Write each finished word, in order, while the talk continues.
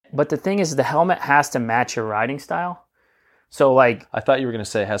but the thing is the helmet has to match your riding style. So like... I thought you were going to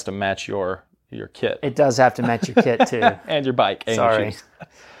say it has to match your kit. It does have to match your kit too. And your bike. And Sorry. Your shoes.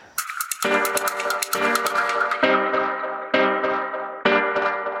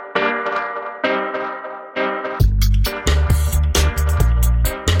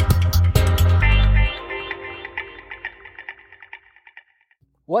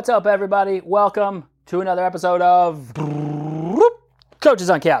 What's up, everybody? Welcome to another episode of Coaches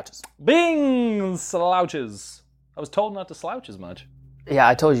on Couches. Bing! Slouches. I was told not to slouch as much. Yeah,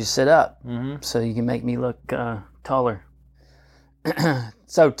 I told you to sit up so you can make me look taller.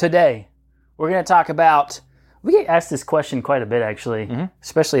 So today, we're going to talk about... We get asked this question quite a bit, actually,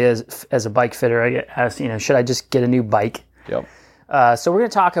 especially as a bike fitter. I get asked, should I just get a new bike? Yep. So we're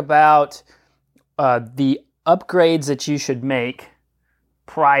going to talk about the upgrades that you should make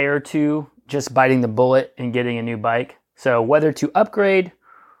prior to just biting the bullet and getting a new bike. So whether to upgrade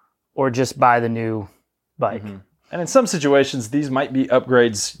or just buy the new bike. And in some situations, these might be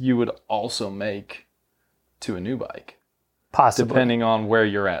upgrades you would also make to a new bike. Possibly. Depending on where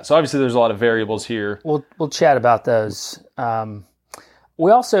you're at. So obviously there's a lot of variables here. We'll chat about those.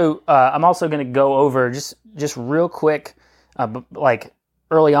 We also, I'm also going to go over just real quick, like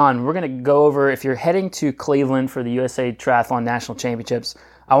early on, we're going to go over if you're heading to Cleveland for the USA Triathlon National Championships.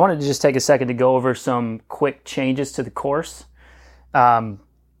 I wanted to just take a second to go over some quick changes to the course,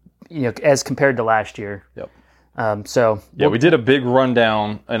 as compared to last year. Yep. We did a big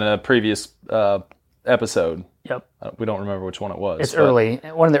rundown in a previous episode. Yep. We don't remember which one it was. It's early,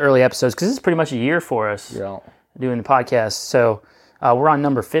 one of the early episodes, because this is pretty much a year for us doing the podcast. So we're on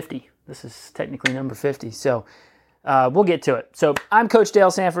number 50. This is technically number 50. So we'll get to it. So I'm Coach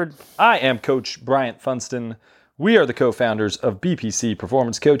Dale Sanford. I am Coach Bryant Funston. We are the co-founders of BPC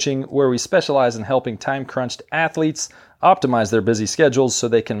Performance Coaching, where we specialize in helping time-crunched athletes optimize their busy schedules so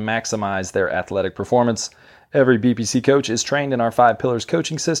they can maximize their athletic performance. Every BPC coach is trained in our 5 Pillars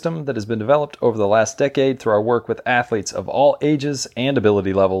coaching system that has been developed over the last decade through our work with athletes of all ages and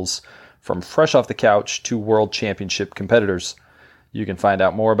ability levels, from fresh off the couch to world championship competitors. You can find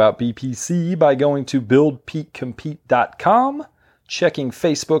out more about BPC by going to buildpeakcompete.com, checking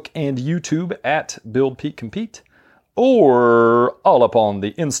Facebook and YouTube at BuildPeakCompete, or all up on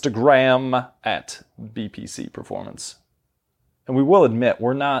the Instagram at BPC Performance. And we will admit,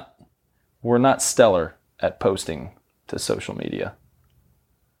 we're not stellar at posting to social media.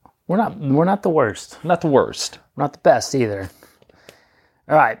 We're not the worst. Not the worst. We're not the best either.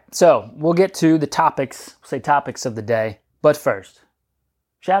 All right, so we'll get to the topics of the day. But first,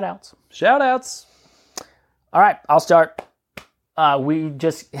 shout-outs. Shout-outs. All right, I'll start. We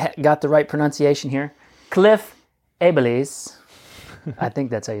just got the right pronunciation here. Cliff Abeles, I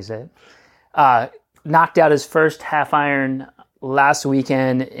think that's how you say it, knocked out his first half iron last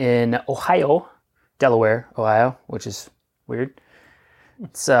weekend in Delaware, Ohio, which is weird.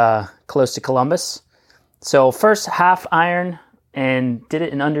 It's close to Columbus. So first half iron and did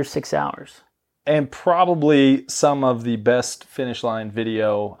it in under 6 hours. And probably some of the best finish line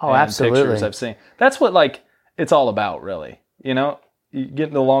video and pictures I've seen. That's what it's all about, really. You get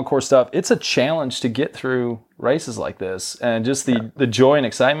into the long course stuff. It's a challenge to get through races like this, and just the joy and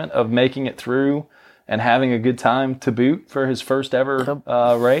excitement of making it through and having a good time to boot for his first ever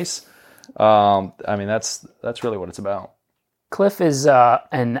race. That's really what it's about. Cliff is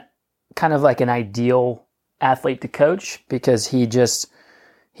an kind of like an ideal athlete to coach because he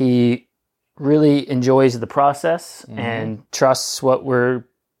really enjoys the process and trusts what we're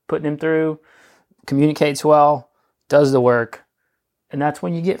putting him through, communicates well, does the work. And that's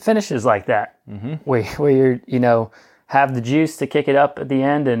when you get finishes like that, where you're, have the juice to kick it up at the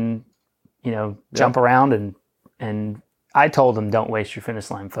end and, jump around. And I told him, don't waste your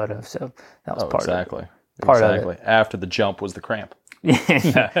finish line photo. So that was part of it. Part of it. After the jump was the cramp. He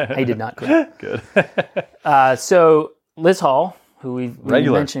did not cramp. Good. So Liz Hall, who we've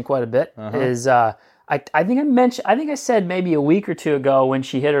mentioned quite a bit, is... I think I said maybe a week or two ago when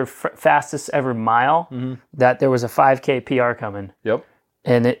she hit her fastest ever mile that there was a 5K PR coming. Yep.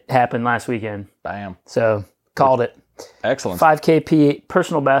 And it happened last weekend. Bam. So called it. Excellent. 5K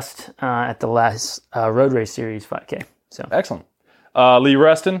personal best at the last road race series 5K. So excellent. Lee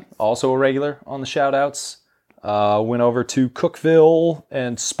Reston, also a regular on the shout-outs. Went over to Cookeville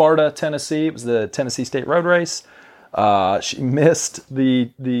and Sparta, Tennessee. It was the Tennessee State Road Race. She missed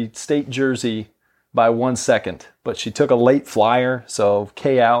the state jersey by 1 second, but she took a late flyer, so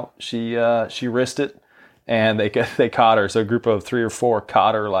K out. She risked it, and they caught her. So a group of 3 or 4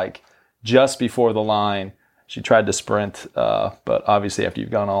 caught her just before the line. She tried to sprint, but obviously after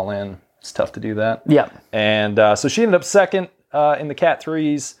you've gone all in, it's tough to do that. Yeah. And so she ended up second. in the Cat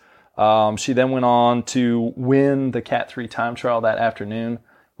 3s. She then went on to win the Cat 3 time trial that afternoon,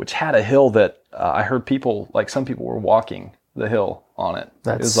 which had a hill that I heard some people were walking the hill on it.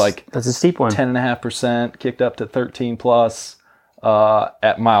 It was that's a steep one. 10.5%, kicked up to 13 plus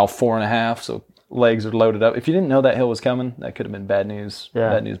at mile 4.5. So legs are loaded up. If you didn't know that hill was coming, that could have been bad news. Yeah.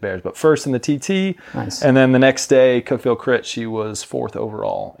 Bad news bears. But first in the TT, Nice. and then the next day, Cookeville Crit, she was 4th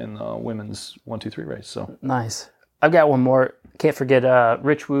overall in the women's 1-2-3 race. So Nice. I've got one more. Can't forget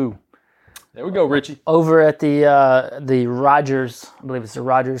Rich Wu. there we go, Richie. Over at the Rogers, I believe it's the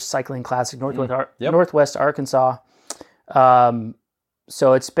Rogers Cycling Classic, Northwest Arkansas. So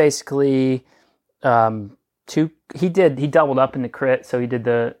it's basically he doubled up in the crit, so he did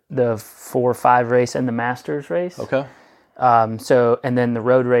the 4-5 race and the Masters race. Okay. And then the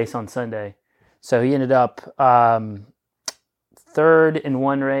road race on Sunday. So he ended up third in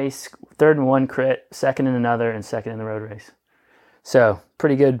one crit, second in another, and second in the road race. So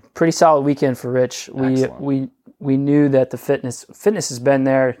pretty good, pretty solid weekend for Rich. We knew that the fitness has been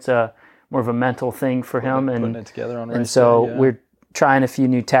there. It's more of a mental thing for him, putting it together on race and so day, yeah. we're trying a few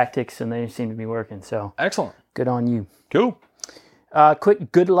new tactics, and they seem to be working. So Excellent. good on you. Cool.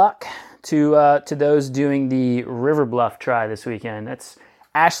 Quick good luck to those doing the River Bluff Tri this weekend. That's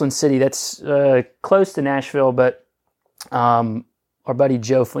Ashland City. That's close to Nashville, but our buddy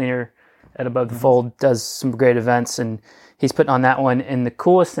Joe Fleener at Above the Fold does some great events, and he's putting on that one. And the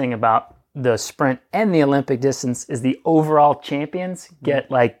coolest thing about the sprint and the Olympic distance is the overall champions get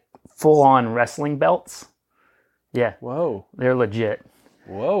like full-on wrestling belts. Yeah. Whoa. They're legit.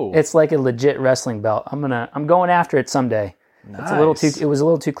 Whoa. It's like a legit wrestling belt. I'm going after it someday. Nice. It was a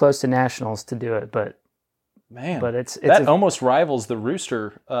little too close to nationals to do it, but Man, it's that almost rivals the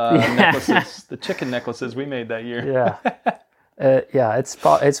rooster necklaces, the chicken necklaces we made that year. Yeah.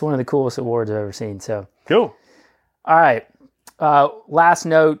 It's one of the coolest awards I've ever seen. So Cool. all right. Last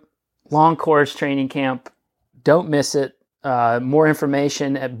note: long course training camp. Don't miss it. More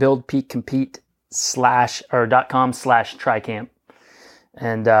information at buildpeakcompete.com/tricamp.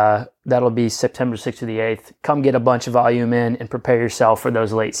 And that'll be September 6th to the 8th. Come get a bunch of volume in and prepare yourself for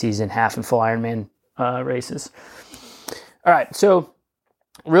those late season half and full Ironman races. All right, so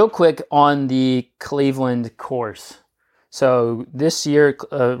real quick on the Cleveland course. So this year,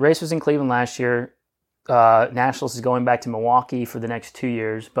 race was in Cleveland last year. Nationals is going back to Milwaukee for the next 2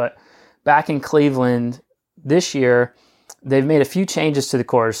 years. But back in Cleveland this year, they've made a few changes to the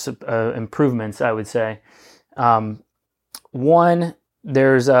course, improvements, I would say. One,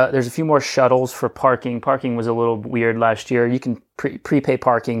 there's a few more shuttles for parking. Parking was a little weird last year. You can prepay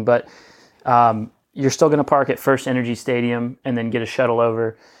parking, but you're still going to park at First Energy Stadium and then get a shuttle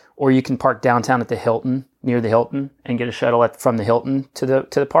over, or you can park downtown at the Hilton, near the Hilton, and get a shuttle from the Hilton to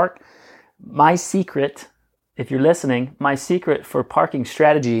the park. My secret, if you're listening, my secret for parking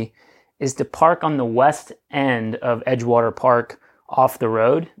strategy is to park on the west end of Edgewater Park off the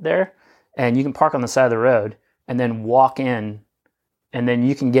road there, and you can park on the side of the road and then walk in, and then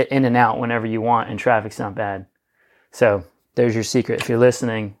you can get in and out whenever you want, and traffic's not bad. So there's your secret. If you're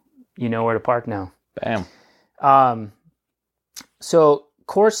listening, you know where to park now. Bam. So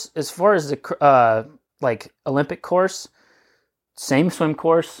course, as far as the Olympic course, same swim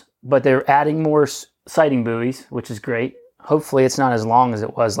course, but they're adding more sighting buoys, which is great. Hopefully it's not as long as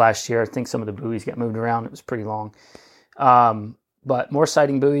it was last year. I think some of the buoys got moved around. It was pretty long. But more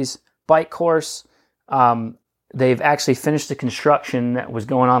sighting buoys. Bike course, they've actually finished the construction that was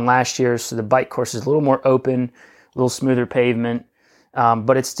going on last year, so the bike course is a little more open, a little smoother pavement,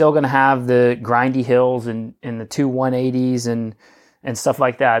 but it's still going to have the grindy hills and the 2 180s and stuff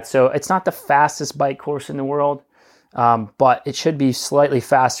like that. So it's not the fastest bike course in the world, but it should be slightly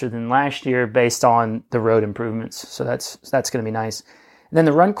faster than last year based on the road improvements. So that's going to be nice. And then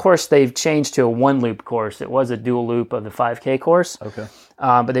the run course, they've changed to a one-loop course. It was a dual loop of the 5K course. Okay.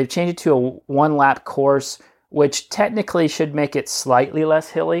 But they've changed it to a one-lap course, which technically should make it slightly less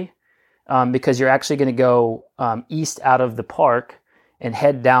hilly, because you're actually going to go east out of the park and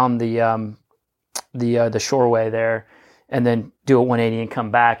head down the shoreway there, and then do a 180 and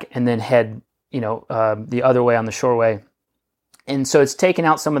come back, and then head the other way on the shoreway. And so it's taken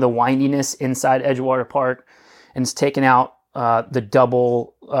out some of the windiness inside Edgewater Park, and it's taken out the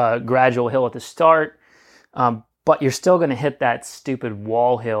double gradual hill at the start, but you're still going to hit that stupid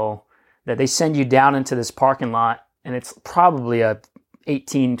wall hill that they send you down into this parking lot, and it's probably a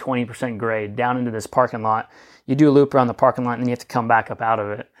 18-20% grade down into this parking lot. You do a loop around the parking lot, and then you have to come back up out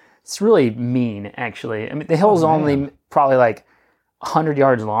of it. It's really mean, actually. I mean, the hill's only probably like 100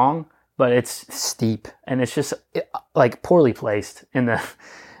 yards long, but it's steep, and it's just like poorly placed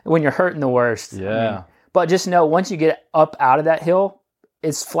when you're hurting the worst. Yeah. I mean, But just know once you get up out of that hill,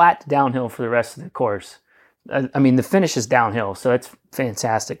 it's flat downhill for the rest of the course. I mean, the finish is downhill, so that's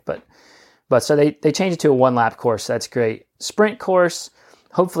fantastic. But so they changed it to a 1-lap course. So that's great. Sprint course.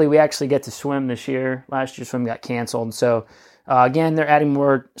 Hopefully, we actually get to swim this year. Last year's swim got canceled. So again, they're adding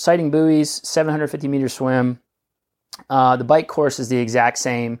more sighting buoys, 750-meter swim. The bike course is the exact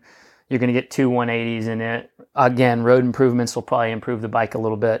same. You're going to get 2 180s in it. Again, road improvements will probably improve the bike a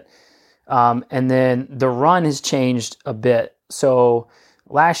little bit. And then the run has changed a bit. So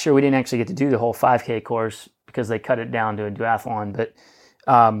last year we didn't actually get to do the whole 5K course because they cut it down to a duathlon. But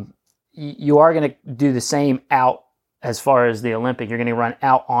you are going to do the same out as far as the Olympic. You're going to run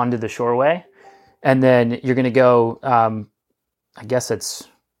out onto the shoreway, and then you're going to go. I guess it's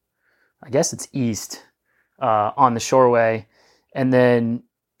east on the shoreway, and then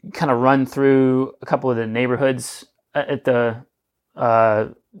kind of run through a couple of the neighborhoods at the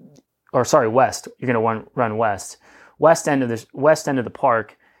west. You're going to run west end of the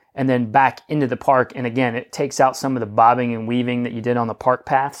park, and then back into the park. And again, it takes out some of the bobbing and weaving that you did on the park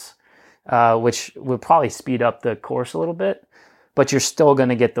paths, which would probably speed up the course a little bit. But you're still going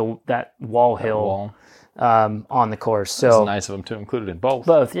to get that wall hill on the course. So it's nice of them to include it in both.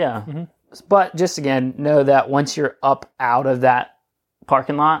 Both, yeah. Mm-hmm. But just again, know that once you're up out of that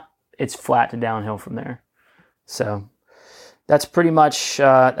parking lot, it's flat to downhill from there. So that's pretty much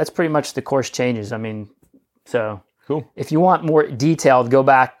the course changes. I mean, so cool. If you want more detailed, go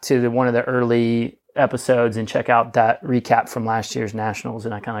back to one of the early episodes and check out that recap from last year's nationals,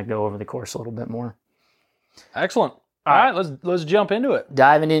 and I kind of go over the course a little bit more. Excellent. All right, let's jump into it.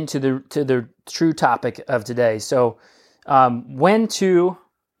 Diving into the true topic of today. So, when to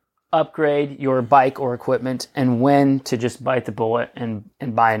upgrade your bike or equipment, and when to just bite the bullet and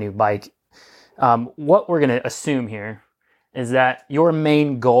buy a new bike. What we're going to assume here is that your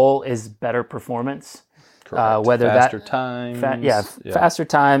main goal is better performance. Correct. Whether faster times. Faster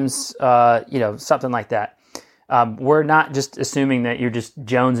times, something like that. We're not just assuming that you're just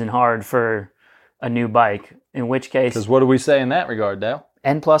jonesing hard for a new bike, in which case... Because what do we say in that regard, Dale?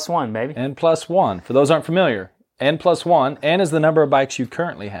 N+1, baby. N+1. For those who aren't familiar, N+1, N is the number of bikes you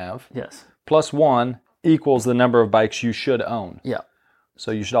currently have. Yes. +1 equals the number of bikes you should own. Yeah. So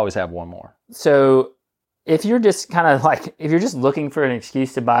you should always have one more. So if you're just if you're just looking for an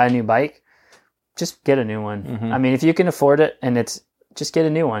excuse to buy a new bike, just get a new one. Mm-hmm. I mean, if you can afford it, and just get a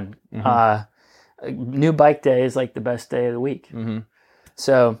new one. Mm-hmm. New bike day is like the best day of the week. Mm-hmm.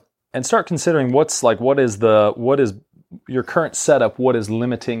 So, and start considering what is your current setup, what is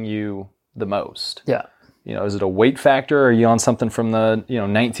limiting you the most. Yeah. Is it a weight factor? Are you on something from the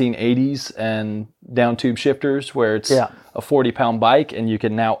 1980s and down tube shifters where it's a 40-pound bike and you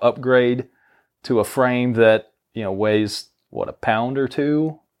can now upgrade to a frame that weighs a pound or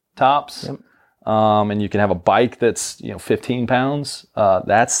two tops? Yep. And you can have a bike that's 15 pounds.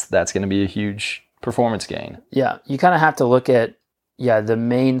 That's going to be a huge performance gain. Yeah, you kind of have to look at the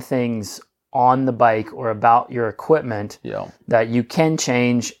main things on the bike or about your equipment that you can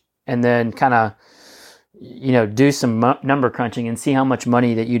change, and then kind of do some number crunching and see how much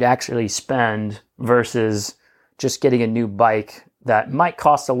money that you'd actually spend versus just getting a new bike that might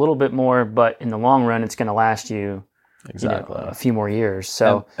cost a little bit more, but in the long run, it's going to last you a few more years.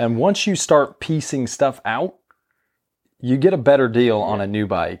 So, and once you start piecing stuff out, you get a better deal on a new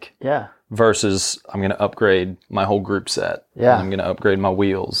bike. Yeah. Versus I'm going to upgrade my whole group set. Yeah. And I'm going to upgrade my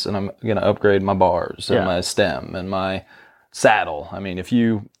wheels, and I'm going to upgrade my bars and my stem and my saddle. I mean, if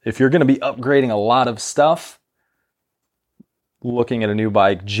you're going to be upgrading a lot of stuff, looking at a new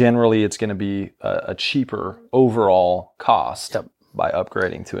bike, generally it's going to be a cheaper overall cost by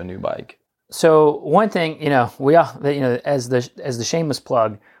upgrading to a new bike. So one thing, we all, as the shameless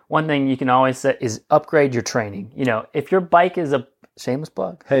plug, one thing you can always say is upgrade your training. If your bike is a shameless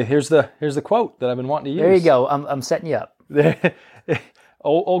plug. Hey, here's the quote that I've been wanting to use. There you go. I'm setting you up.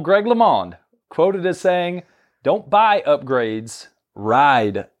 old Greg LeMond quoted as saying, "Don't buy upgrades,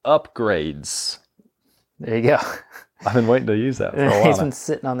 ride upgrades." There you go. I've been waiting to use that for a while. He's been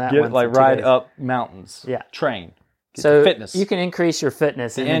sitting on that one. Ride up mountains. Yeah. Train. Get so fitness. You can increase your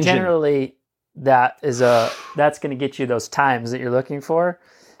fitness, the and engine. Generally that's going to get you those times that you're looking for.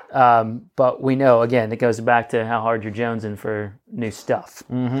 But we know, again, it goes back to how hard you're jonesing for new stuff.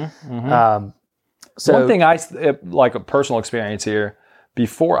 Mm-hmm, mm-hmm. So one thing like a personal experience here,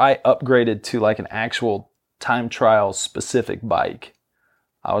 before I upgraded to like an actual time trial specific bike,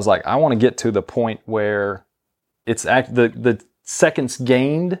 I was like, I want to get to the point where it's the seconds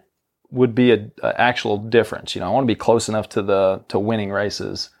gained would be a actual difference. I want to be close enough to winning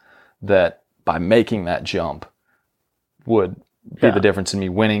races that by making that jump would be the difference in me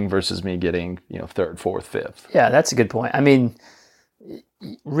winning versus me getting, third, fourth, fifth. Yeah, that's a good point. I mean,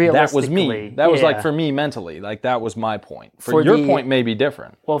 realistically, that was me. That was like for me mentally. Like that was my point. For your point may be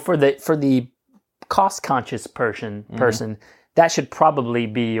different. Well, for the cost conscious person, that should probably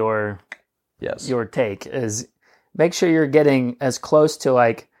be your take, is make sure you're getting as close to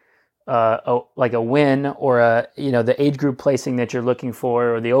like a win or the age group placing that you're looking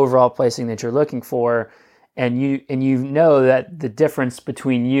for, or the overall placing that you're looking for, and you know that the difference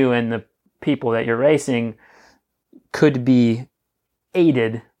between you and the people that you're racing could be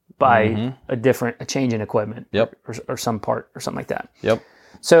aided by a change in equipment, or some part or something like that. Yep.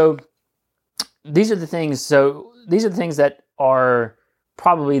 So these are the things that are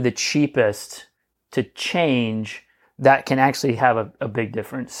probably the cheapest to change that can actually have a big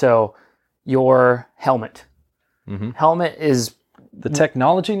difference. So your helmet. Helmet is... The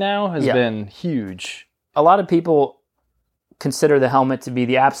technology now has been huge. A lot of people consider the helmet to be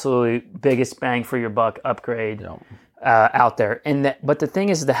the absolute biggest bang for your buck upgrade out there. But the thing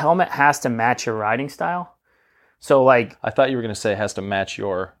is, the helmet has to match your riding style. So like... I thought you were going to say it has to match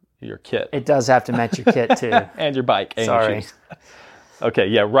your kit. It does have to match your kit too. And your bike. And your shoes. Okay,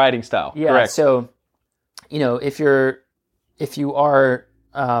 yeah, riding style. Yeah, correct. So, if you are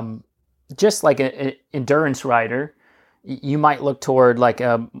just like an endurance rider, you might look toward like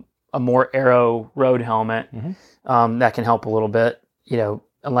a more aero road helmet that can help a little bit,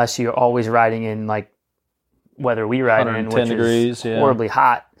 unless you're always riding in like weather we ride in, which degrees, is horribly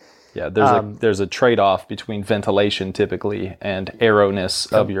hot. Yeah, there's a trade-off between ventilation typically and aeroness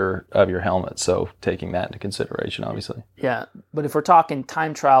of your helmet. So taking that into consideration, obviously. Yeah, but if we're talking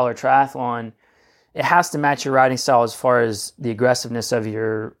time trial or triathlon, it has to match your riding style as far as the aggressiveness of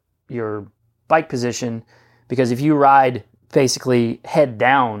your bike position. Because if you ride basically head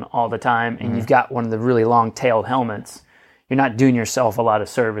down all the time and you've got one of the really long-tailed helmets, you're not doing yourself a lot of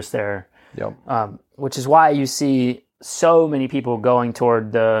service there. Yep. Which is why you see so many people going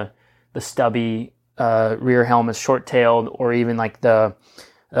toward the stubby rear helmets, short-tailed, or even like the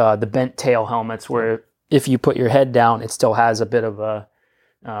bent tail helmets, where if you put your head down, it still has a bit of a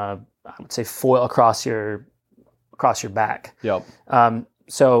I would say foil across your back. Yep.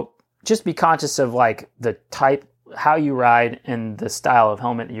 So just be conscious of like the type, how you ride, and the style of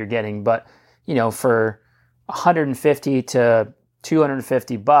helmet that you're getting. But for $150 to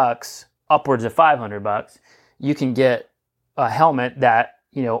 $250, upwards of $500, you can get a helmet that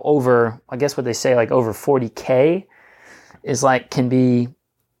over, I guess what they say, like over 40K is like, can be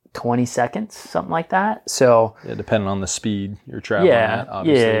 20 seconds, something like that. So yeah, depending on the speed you're traveling at,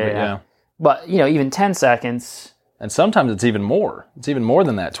 obviously. But even 10 seconds. And sometimes it's even more. It's even more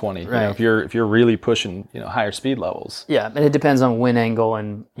than that 20. Right. If you're really pushing, higher speed levels. Yeah, and it depends on wind angle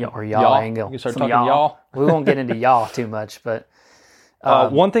and or yaw angle. You can start talking yaw. We won't get into yaw too much, but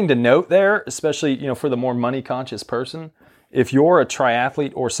one thing to note there, especially for the more money conscious person, if you're a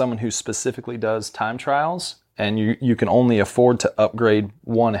triathlete or someone who specifically does time trials and you can only afford to upgrade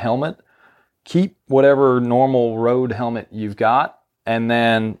one helmet, keep whatever normal road helmet you've got, and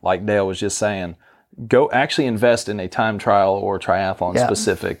then, like Dale was just saying, go actually invest in a time trial or triathlon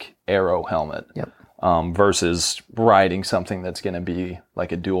specific aero helmet. Yep. Versus riding something that's going to be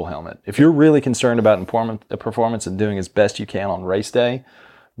like a dual helmet. If you're really concerned about performance and doing as best you can on race day,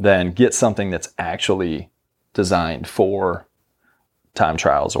 then get something that's actually designed for time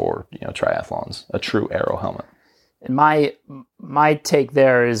trials or triathlons, a true aero helmet. And my take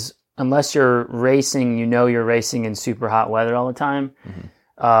there is, unless you're racing, you're racing in super hot weather all the time,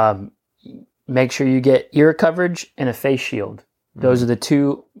 make sure you get ear coverage and a face shield. Those are the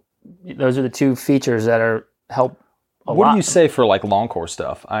two features that help a lot. What do you say for like long course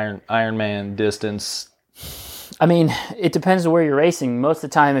stuff? Ironman distance? I mean, it depends on where you're racing. Most of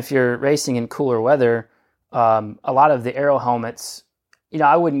the time, if you're racing in cooler weather, a lot of the aero helmets,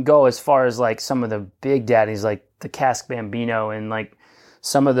 I wouldn't go as far as like some of the big daddies like the Casque Bambino and like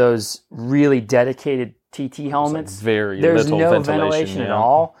some of those really dedicated TT helmets. There's no ventilation at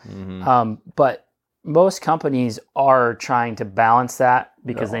all. But most companies are trying to balance that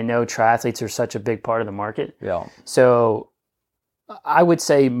because they know triathletes are such a big part of the market. Yeah. So I would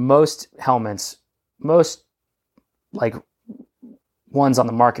say most helmets, most like ones on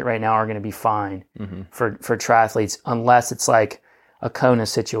the market right now are going to be fine for triathletes, unless it's like a Kona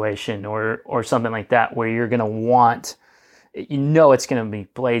situation or something like that, where you're going to want, it's going to be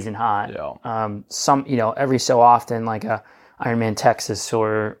blazing hot. Yeah. Every so often, like a Ironman Texas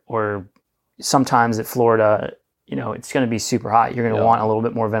or sometimes at Florida, it's going to be super hot. You're going to want a little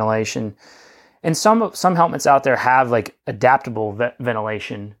bit more ventilation. And some helmets out there have like adaptable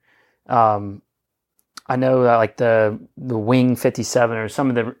ventilation. I know like the Wing 57 or some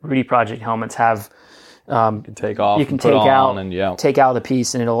of the Rudy Project helmets have. You can take off. You can and put take out the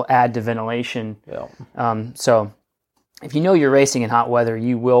piece, and it'll add to ventilation. Yeah. So if you know you're racing in hot weather,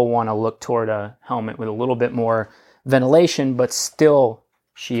 you will want to look toward a helmet with a little bit more ventilation, but still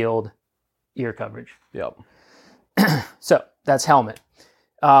shield ear coverage. Yep. So that's helmet.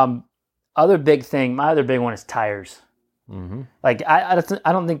 My other big one is tires. Mm-hmm. Like I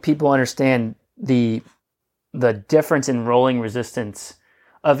don't think people understand the difference in rolling resistance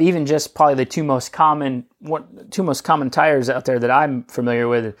of even just probably the two most common tires out there that I'm familiar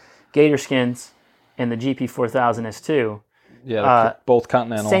with, Gator Skins and the GP4000 S2. Yeah, both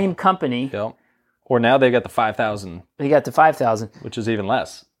Continental. Same company. Yep. Or now they got the 5000. They got the 5000, which is even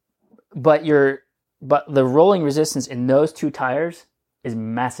less. But the rolling resistance in those two tires is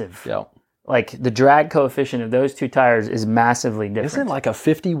massive. Yep. Like the drag coefficient of those two tires is massively different. Isn't it like a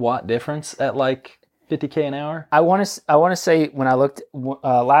 50-watt difference at like 50K an hour? I want to say when I looked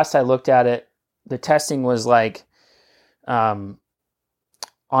last I looked at it, the testing was like on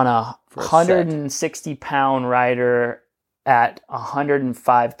a 160 pound rider at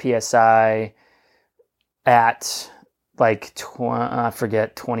 105 psi at like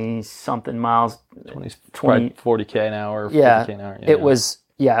 20 something miles, 40K an hour, yeah, 50K an hour. It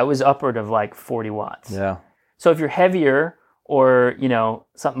was upward of like 40 watts. Yeah. So if you're heavier or,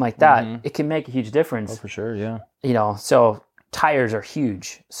 something like that, it can make a huge difference. Oh, for sure, yeah. So tires are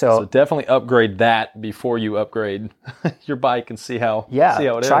huge. So definitely upgrade that before you upgrade your bike and see how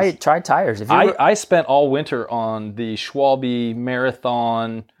it is. Try tires. I spent all winter on the Schwalbe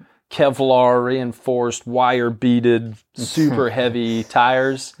Marathon Kevlar reinforced, wire beaded, super heavy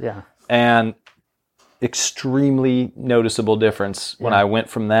tires. Yeah. And extremely noticeable difference when I went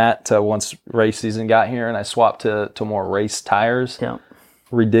from that to once race season got here and I swapped to more race tires. Yeah.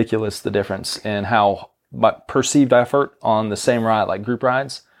 Ridiculous the difference in how perceived effort on the same ride, like group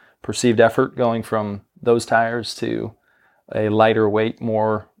rides, perceived effort going from those tires to a lighter weight,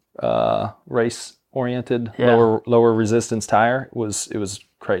 more race oriented, lower resistance tire. It was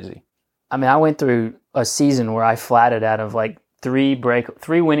crazy. I mean, I went through a season where I flatted out of like three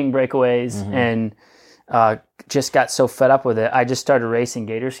winning breakaways and just got so fed up with it. I just started racing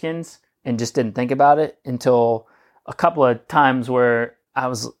Gator Skins and just didn't think about it until a couple of times where I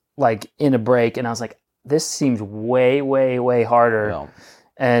was like in a break and I was like, this seems way, way, way harder.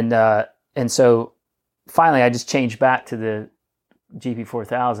 Yeah. And so finally I just changed back to the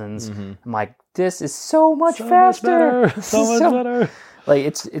GP4000s. I'm like, this is so much faster. So much better. Like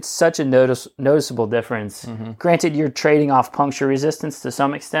it's such a noticeable difference. Granted, you're trading off puncture resistance to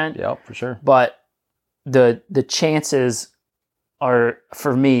some extent. Yeah, for sure. But the chances are,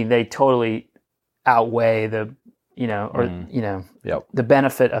 for me, they totally outweigh the the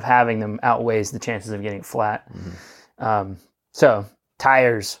benefit of having them outweighs the chances of getting flat. So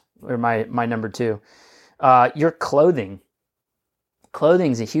tires are my number two. Your clothing's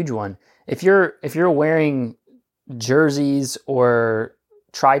a huge one. If you're wearing jerseys or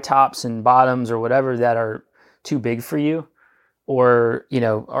tri-tops and bottoms or whatever that are too big for you, or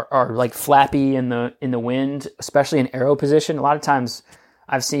are like flappy in the wind, especially in aero position. A lot of times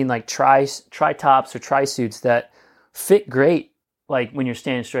I've seen like tri-tops or tri-suits that fit great like when you're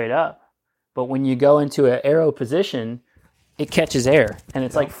standing straight up, but when you go into an aero position, it catches air and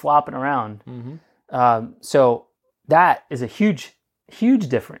it's like flopping around. So that is a huge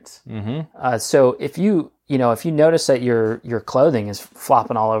difference. So if you notice that your clothing is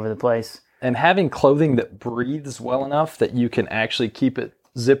flopping all over the place, and having clothing that breathes well enough that you can actually keep it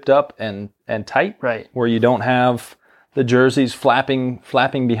zipped up and tight, right, where you don't have the jerseys flapping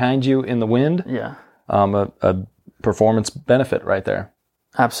behind you in the wind. Yeah, a performance benefit right there.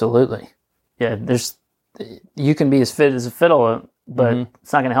 Absolutely. Yeah, you can be as fit as a fiddle, but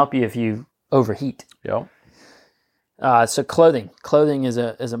it's not going to help you if you overheat. Yep. So clothing is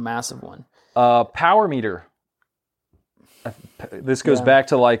a massive one. Power meter. This goes back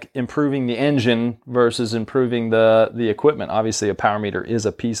to like improving the engine versus improving the equipment. Obviously, a power meter is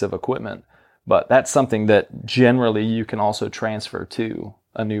a piece of equipment, but that's something that generally you can also transfer to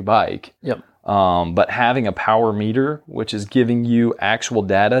a new bike. Yep. But having a power meter, which is giving you actual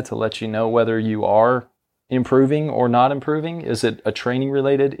data to let you know whether you are improving or not improving, is it a training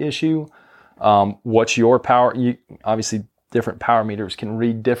related issue? What's your power? Obviously, different power meters can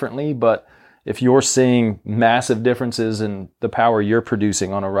read differently, but if you're seeing massive differences in the power you're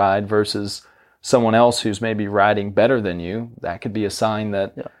producing on a ride versus someone else who's maybe riding better than you, that could be a sign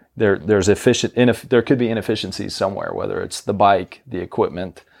that there could be inefficiencies somewhere, whether it's the bike, the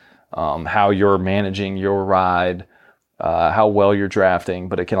equipment, how you're managing your ride, how well you're drafting,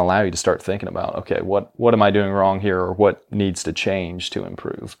 but it can allow you to start thinking about, okay, what am I doing wrong here, or what needs to change to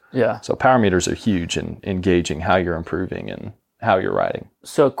improve? Yeah. So power meters are huge in gauging how you're improving and how you're riding.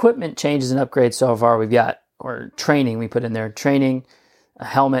 So equipment changes and upgrades so far we've got, or training we put in there, training,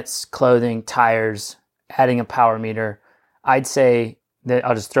 helmets, clothing, tires, adding a power meter. I'd say that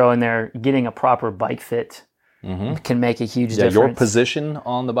I'll just throw in there, getting a proper bike fit can make a huge difference. Your position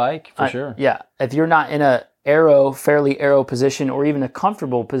on the bike, for sure. Yeah. If you're not in a fairly aero position, or even a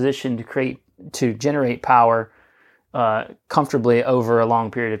comfortable position to generate power comfortably over a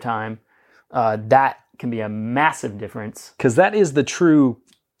long period of time, that can be a massive difference. Because that is the true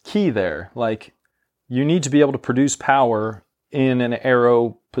key there. Like, you need to be able to produce power in an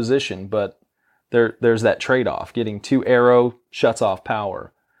aero position, but there's that trade-off. Getting too aero shuts off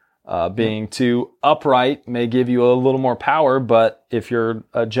power. Being too upright may give you a little more power, but if you're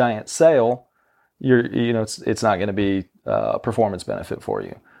a giant sail, it's not going to be a performance benefit for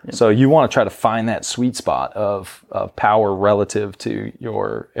you. Yeah. So you want to try to find that sweet spot of power relative to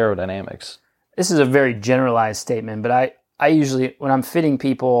your aerodynamics. This is a very generalized statement, but I usually, when I'm fitting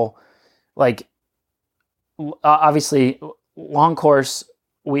people, like, obviously long course,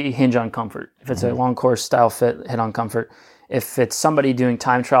 we hinge on comfort. If it's a long course style fit, hit on comfort. If it's somebody doing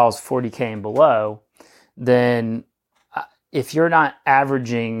time trials 40K and below, then if you're not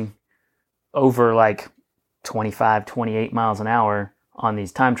averaging over like 25, 28 miles an hour on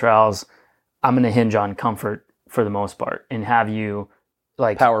these time trials, I'm going to hinge on comfort for the most part and have you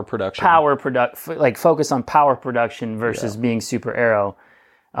like power production, like focus on power production versus being super aero.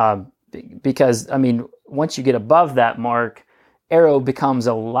 Because I mean, once you get above that mark, aero becomes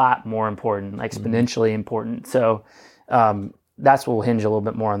a lot more important, exponentially important. So that's what we'll hinge a little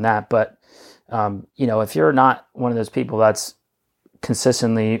bit more on that. But if you're not one of those people that's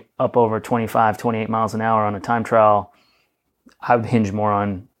consistently up over 25, 28 miles an hour on a time trial, I would hinge more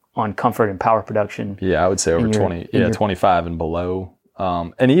on comfort and power production. Yeah, I would say over 25 and below.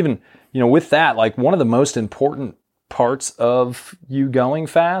 And even, with that, like, one of the most important parts of you going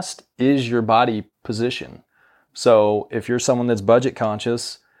fast is your body position. So if you're someone that's budget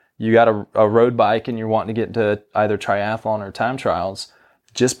conscious, you got a road bike and you're wanting to get into either triathlon or time trials,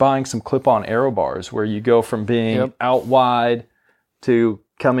 just buying some clip-on aero bars where you go from being out wide to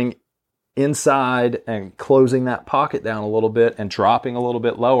coming inside and closing that pocket down a little bit and dropping a little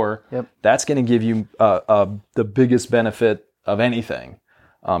bit lower. That's going to give you the biggest benefit of anything.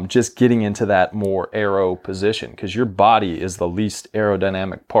 Just getting into that more aero position, because your body is the least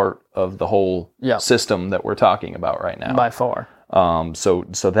aerodynamic part of the whole system that we're talking about right now. By far.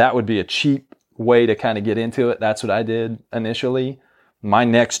 So that would be a cheap way to kind of get into it. That's what I did initially. My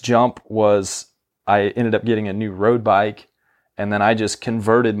next jump was I ended up getting a new road bike, and then I just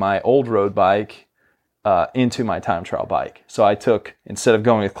converted my old road bike into my time trial bike. So I took, instead of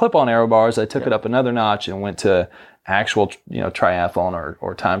going with clip-on aero bars, I took it up another notch and went to actual, triathlon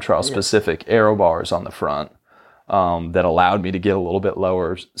or time trial specific aero bars on the front that allowed me to get a little bit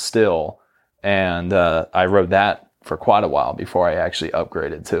lower still. And I rode that for quite a while before I actually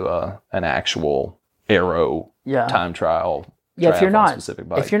upgraded to an actual aero time trial. Yeah, if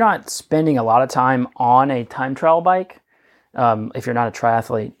you're not spending a lot of time on a time trial bike, if you're not a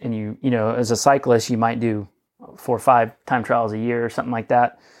triathlete and you as a cyclist, you might do 4 or 5 time trials a year or something like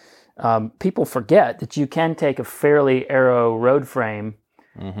that. People forget that you can take a fairly aero road frame,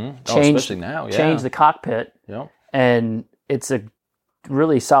 change the cockpit, and it's a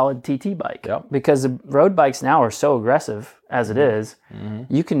really solid TT bike. Because the road bikes now are so aggressive as it is.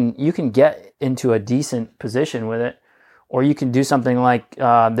 You can get into a decent position with it, or you can do something like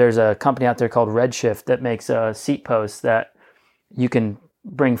there's a company out there called Redshift that makes seat posts that you can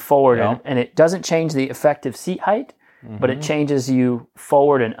bring forward, and it doesn't change the effective seat height, but it changes you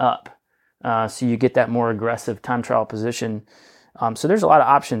forward and up. So you get that more aggressive time trial position. So there's a lot of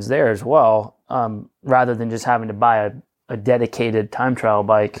options there as well, rather than just having to buy a dedicated time trial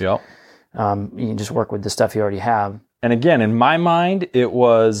bike. You can just work with the stuff you already have. And again, in my mind, it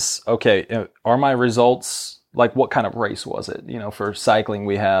was, okay, are my results, like, what kind of race was it? For cycling,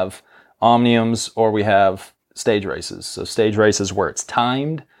 we have omniums or we have stage races. So stage races where it's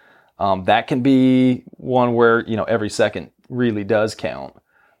timed, that can be one where, every second really does count.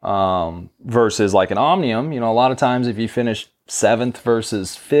 Versus like an omnium, a lot of times if you finish 7th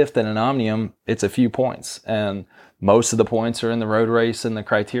versus 5th in an omnium, it's a few points, and most of the points are in the road race and the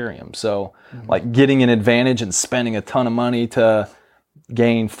criterium. So like getting an advantage and spending a ton of money to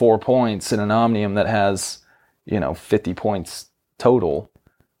gain 4 points in an omnium that has 50 points total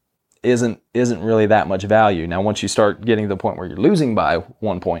isn't really that much value. Now once you start getting to the point where you're losing by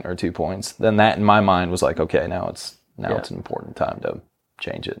 1 point or 2 points, then that in my mind was like, okay, now Now it's an important time to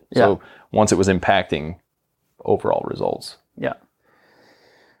change it. Yeah. So once it was impacting overall results. Yeah.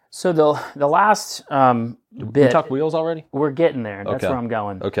 So the last We bit, talk wheels already? we're getting there. That's Okay. where I'm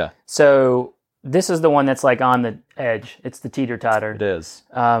going. Okay. So this is the one that's like on the edge. It's the teeter-totter. It is.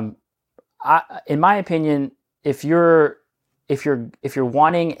 In my opinion, if you're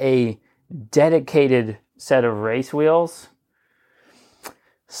wanting a dedicated set of race wheels,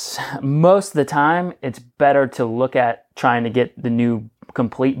 most of the time it's better to look at trying to get the new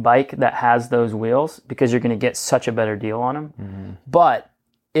complete bike that has those wheels, because you're going to get such a better deal on them. Mm-hmm. But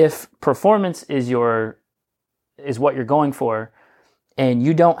if performance is what you're going for, and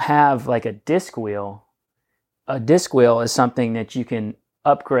you don't have like a disc wheel is something that you can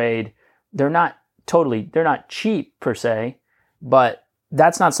upgrade. They're not cheap per se, but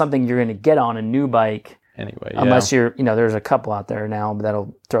that's not something you're going to get on a new bike Anyway, unless you're, there's a couple out there now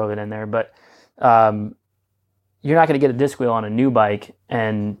that'll throw it in there, but you're not going to get a disc wheel on a new bike.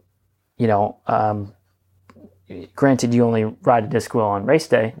 And, granted, you only ride a disc wheel on race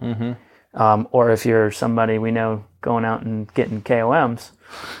day. Mm-hmm. Or if you're somebody we know going out and getting KOMs.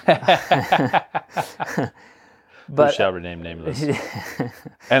 But we shall rename nameless.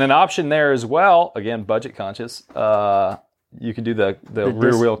 And an option there as well, again, budget conscious, you can do the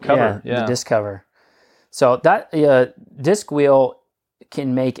rear wheel cover. The disc cover. So that disc wheel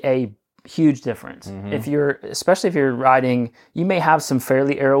can make a huge difference. Mm-hmm. Especially if you're riding, you may have some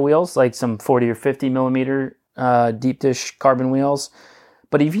fairly aero wheels, like some 40 or 50 millimeter deep dish carbon wheels.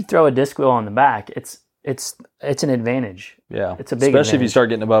 But if you throw a disc wheel on the back, it's an advantage. Yeah. It's a big Especially if you advantage. start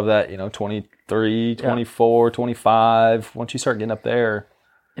getting above that, 23, 24, 25. Once you start getting up there.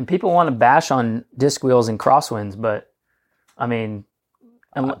 And people want to bash on disc wheels and crosswinds, but I mean,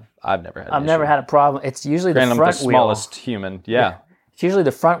 I've never had I've never had a problem. It's usually the I'm front the wheel. smallest human. Yeah. It's usually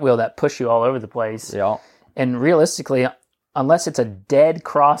the front wheel that push you all over the place. Yeah. And realistically, unless it's a dead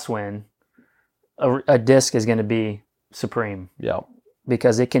crosswind, a disc is going to be supreme. Yeah.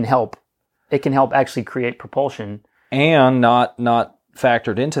 Because it can help actually create propulsion. And not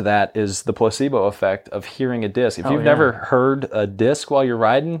factored into that is the placebo effect of hearing a disc. If you've never heard a disc while you're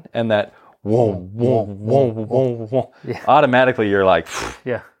riding, and that whoa, whoa, whoa, whoa, whoa, automatically you're like,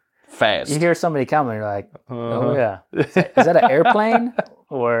 fast. You hear somebody coming, you're like, oh yeah. Is that an airplane?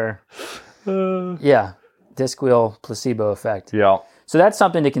 Or, disc wheel placebo effect. Yeah. So that's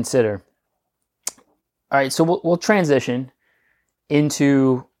something to consider. All right, so we'll transition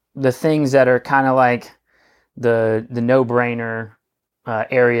into the things that are kind of like the no-brainer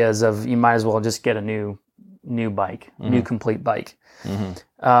areas of, you might as well just get a new bike, new complete bike.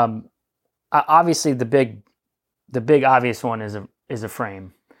 Mm-hmm. Obviously, the big obvious one is a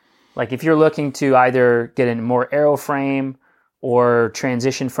frame. Like if you're looking to either get a more aero frame or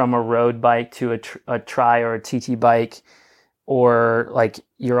transition from a road bike to a tri or a TT bike, or like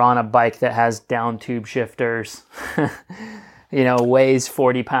you're on a bike that has down tube shifters, weighs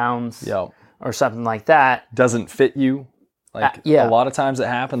 40 pounds or something like that. Doesn't fit you. Like a lot of times it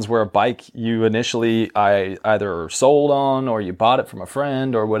happens where a bike you initially either sold on or you bought it from a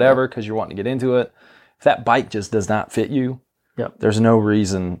friend or whatever because you're wanting to get into it. If that bike just does not fit you, there's no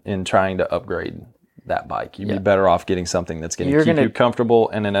reason in trying to upgrade that bike. You'd be better off getting something that's going to keep you comfortable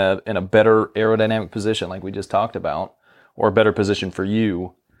and in a better aerodynamic position like we just talked about, or a better position for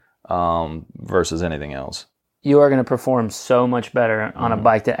you versus anything else. You are going to perform so much better on a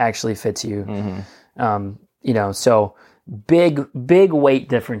bike that actually fits you. Mm-hmm. So big weight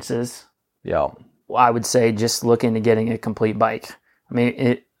differences. Yeah. I would say just look into getting a complete bike. I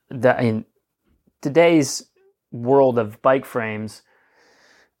mean, today's world of bike frames,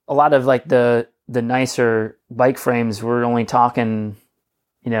 a lot of like the nicer bike frames, we're only talking,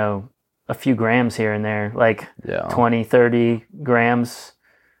 a few grams here and there, like 20, 30 grams.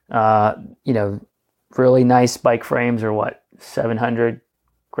 Really nice bike frames are what, 700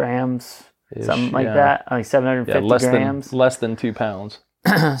 grams, something like that. I mean, 750 grams. Less than 2 pounds.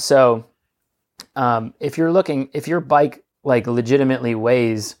 So, if your bike like legitimately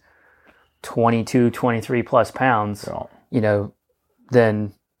weighs 22, 23 plus pounds,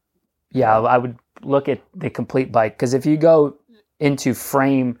 then I would look at the complete bike. Because if you go into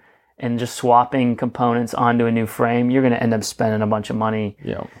frame and just swapping components onto a new frame, you're going to end up spending a bunch of money.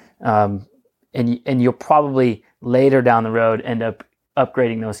 Yeah. And you'll probably later down the road end up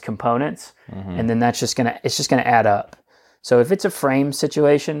upgrading those components, and then it's just gonna add up. So if it's a frame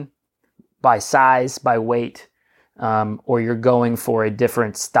situation, by size, by weight, or you're going for a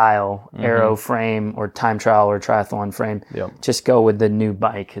different style, aero frame or time trial or triathlon frame, just go with the new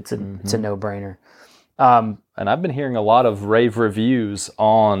bike. It's a no-brainer. And I've been hearing a lot of rave reviews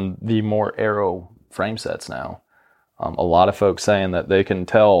on the more aero frame sets now. A lot of folks saying that they can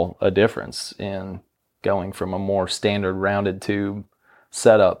tell a difference in going from a more standard rounded tube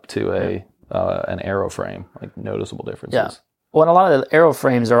setup to an aeroframe, like noticeable differences. Yeah. Well, and a lot of the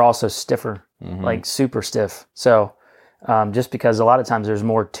aeroframes are also stiffer, like super stiff. So just because a lot of times there's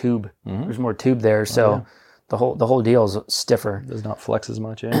more tube, there's more tube there, so the whole deal is stiffer. It does not flex as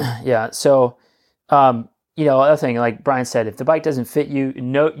much. Yeah. Yeah. So, other thing, like Brian said, if the bike doesn't fit you,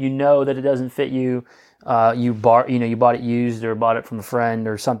 you know that it doesn't fit you. You bought it used or bought it from a friend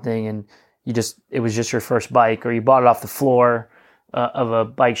or something, and it was just your first bike, or you bought it off the floor of a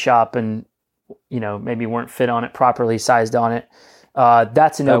bike shop, and maybe weren't fit on it properly, sized on it.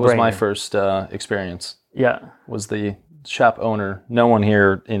 That's a no-brainer. That was my first experience. Yeah, was the shop owner. No one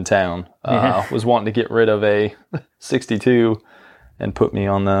here in town was wanting to get rid of a 62 and put me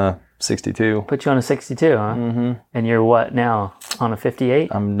on the 62. Put you on a 62, huh? Mm-hmm. And you're what now? On a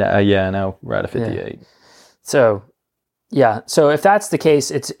 58? I'm now we're at a 58. Yeah. So, yeah. So if that's the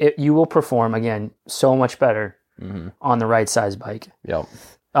case, you will perform again so much better on the right size bike. Yep.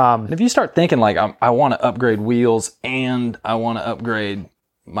 And if you start thinking like I want to upgrade wheels and I want to upgrade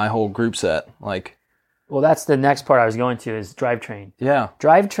my whole group set, like. Well, that's the next part I was going to is drivetrain. Yeah.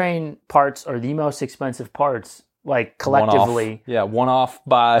 Drivetrain parts are the most expensive parts, like collectively. One-off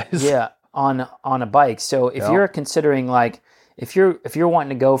buys. Yeah, on a bike. So if you're considering like if you're wanting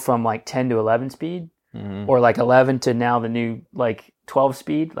to go from like 10 to 11 speed or like 11 to now the new like 12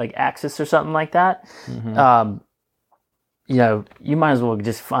 speed, like Axis or something like that, you might as well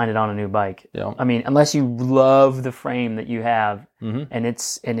just find it on a new bike. Yeah. I mean, unless you love the frame that you have and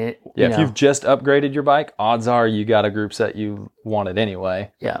if you've just upgraded your bike, odds are you got a group set you wanted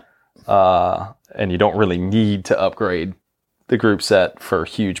anyway. Yeah. And you don't really need to upgrade the group set for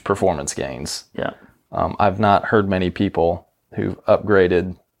huge performance gains. Yeah. I've not heard many people who've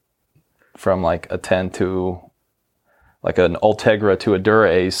upgraded from like a 10 to like an Ultegra to a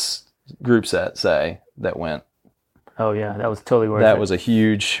Dura-Ace group set, say, that went. Oh yeah, that was totally worth it. That was a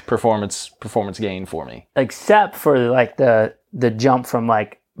huge performance gain for me. Except for like the jump from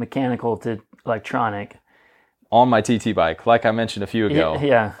like mechanical to electronic. On my TT bike, like I mentioned a few ago.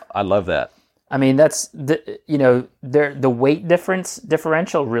 Yeah. I love that. I mean, that's the weight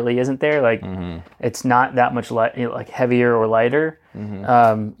differential really isn't there. Like it's not that much like heavier or lighter.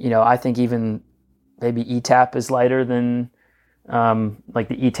 I think even maybe ETAP is lighter than like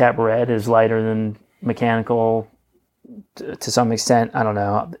the ETAP Red is lighter than mechanical to some extent. I don't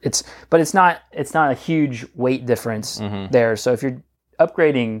know. It's not a huge weight difference there. So if you're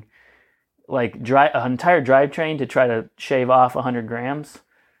upgrading like an entire drivetrain to try to shave off 100 grams,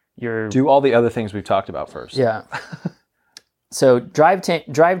 do all the other things we've talked about first. Yeah. So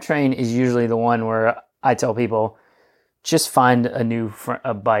drivetrain is usually the one where I tell people just find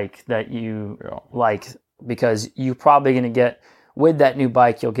a bike that you like, because you're probably going to get, with that new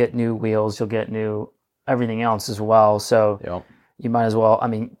bike, you'll get new wheels, you'll get new everything else as well. So you might as well. I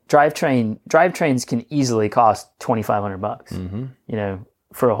mean, drivetrains can easily cost $2,500.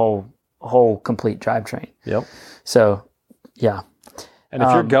 For a whole complete drivetrain. Yep. So, yeah. And if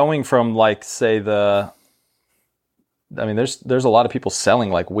you're going from like, say there's a lot of people selling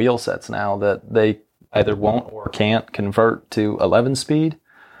like wheel sets now that they either won't or can't convert to 11 speed.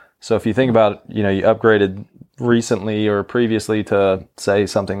 So if you think about, you upgraded recently or previously to say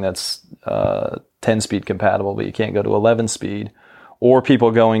something that's 10 speed compatible, but you can't go to 11 speed, or people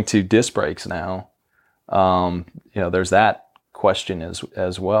going to disc brakes now, there's that question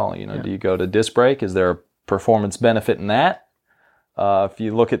as well. Do you go to disc brake? Is there a performance benefit in that? If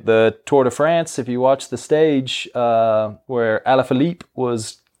you look at the Tour de France, if you watch the stage where Alaphilippe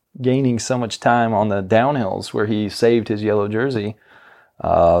was gaining so much time on the downhills where he saved his yellow jersey,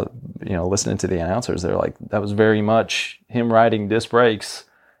 listening to the announcers, they're like, that was very much him riding disc brakes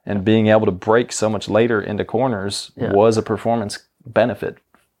and being able to brake so much later into corners was a performance benefit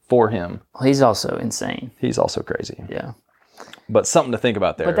for him. Well, he's also insane. He's also crazy. Yeah. But something to think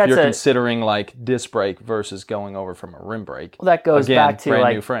about there. If you're considering like disc brake versus going over from a rim brake. Well, that goes back to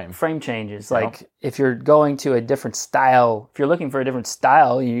like new frame changes. Like if you're going to a different style, if you're looking for a different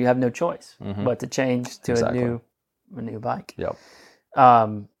style, you have no choice but to change to a new bike. Yep.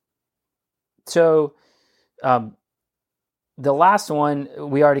 The last one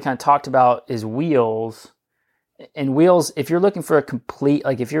we already kind of talked about is wheels. And wheels, if you're looking for a complete,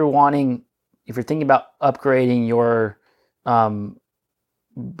 like if you're thinking about upgrading your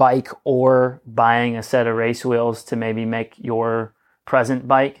bike or buying a set of race wheels to maybe make your present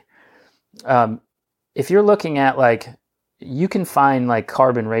bike, if you're looking at like, you can find like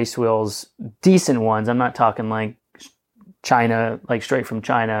carbon race wheels, decent ones. I'm not talking like China, like straight from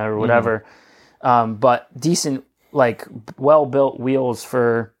China or whatever, but decent like well-built wheels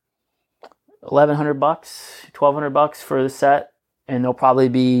for $1,100, $1,200 for the set, and they'll probably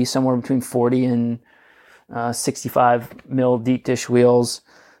be somewhere between 40 and 65 mil deep dish wheels.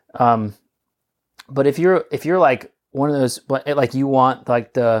 But if you're like one of those, like you want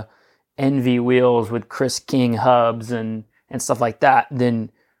like the Envy wheels with Chris King hubs and stuff like that,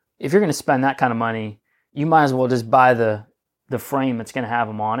 then if you're going to spend that kind of money, you might as well just buy the frame that's going to have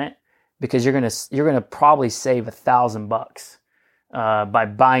them on it, because you're going to probably save $1,000 by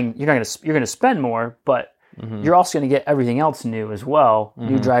buying. You're going to spend more, but you're also going to get everything else new as well.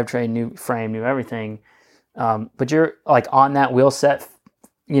 New drivetrain, new frame, new everything. But you're like on that wheel set,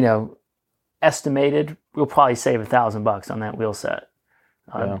 estimated, we'll probably save $1,000 on that wheel set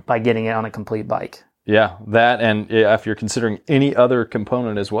by getting it on a complete bike. Yeah, that, and if you're considering any other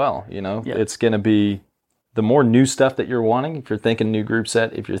component as well, it's going to be the more new stuff that you're wanting. If you're thinking new group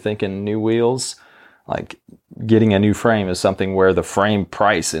set, if you're thinking new wheels, like getting a new frame is something where the frame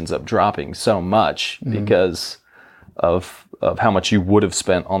price ends up dropping so much because of how much you would have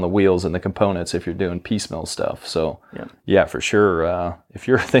spent on the wheels and the components if you're doing piecemeal stuff. So yeah, for sure. If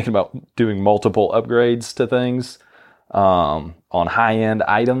you're thinking about doing multiple upgrades to things on high-end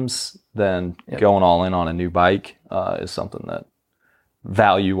items, then going all in on a new bike is something that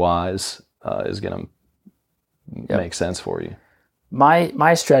value-wise is going to make sense for you.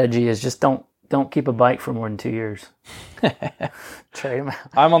 My strategy is just don't keep a bike for more than 2 years. Trade them out.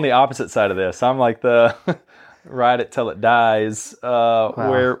 I'm on the opposite side of this. I'm like the ride it till it dies.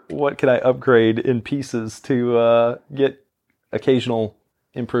 Where what can I upgrade in pieces to get occasional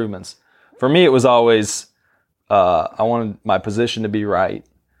improvements? For me, it was always I wanted my position to be right,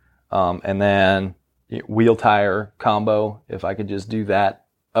 and then wheel tire combo. If I could just do that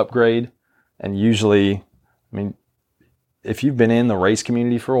upgrade, and usually, if you've been in the race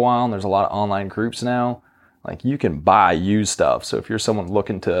community for a while, and there's a lot of online groups now, like you can buy used stuff. So if you're someone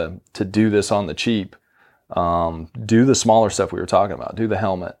looking to do this on the cheap, do the smaller stuff we were talking about. Do the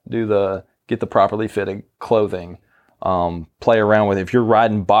helmet. Get the properly fitted clothing. Play around with it. If you're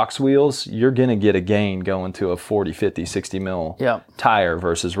riding box wheels, you're going to get a gain going to a 40, 50, 60 mil tire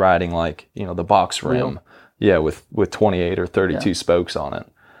versus riding like, the box rim. Yeah, with 28 or 32 spokes on it.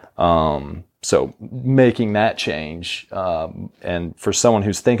 So making that change, and for someone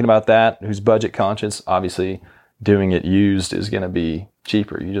who's thinking about that, who's budget conscious, obviously doing it used is going to be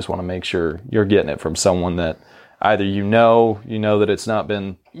cheaper. You just want to make sure you're getting it from someone that either you know that it's not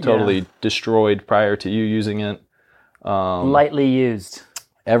been totally destroyed prior to you using it. Lightly used.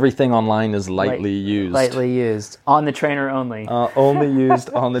 Everything online is lightly used. Lightly used. On the trainer only. Only used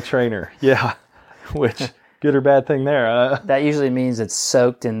on the trainer. Yeah. Which, good or bad thing there. That usually means it's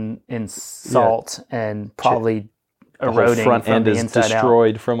soaked in salt and probably eroding. The front from end the is inside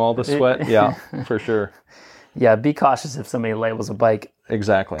destroyed out. from all the sweat. Yeah, for sure. Yeah, be cautious if somebody labels a bike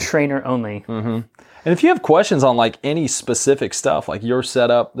exactly trainer only. And if you have questions on like any specific stuff, like your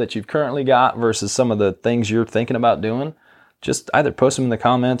setup that you've currently got versus some of the things you're thinking about doing, just either post them in the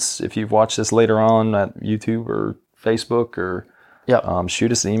comments if you've watched this later on at YouTube or Facebook, or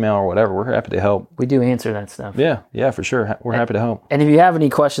shoot us an email or whatever. We're happy to help. We do answer that stuff. Yeah, for sure. We're happy to help. And if you have any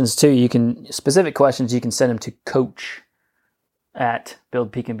questions too, specific questions, you can send them to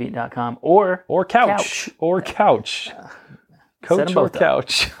coach@buildpeakandbeat.com or couch. Coach or couch.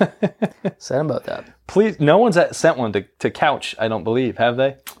 Set them both up. Please, no one's sent one to couch, I don't believe, have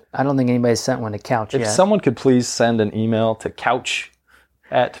they? I don't think anybody's sent one to couch yet. If someone could please send an email to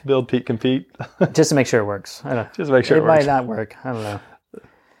couch@buildpeakcompete. Just to make sure it works. Just to make sure it works. It might not work. I don't know.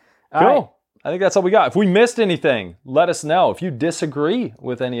 Cool. Right. I think that's all we got. If we missed anything, let us know. If you disagree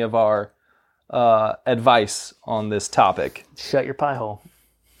with any of our advice on this topic, shut your pie hole.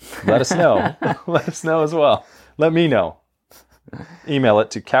 Let us know. Let us know as well. Let me know. Email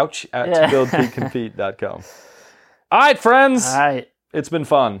it to couch@buildpeakcompete.com. All right, friends. All right. It's been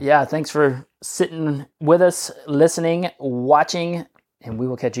fun. Yeah, thanks for sitting with us, listening, watching, and we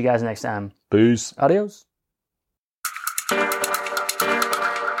will catch you guys next time. Peace. Adios.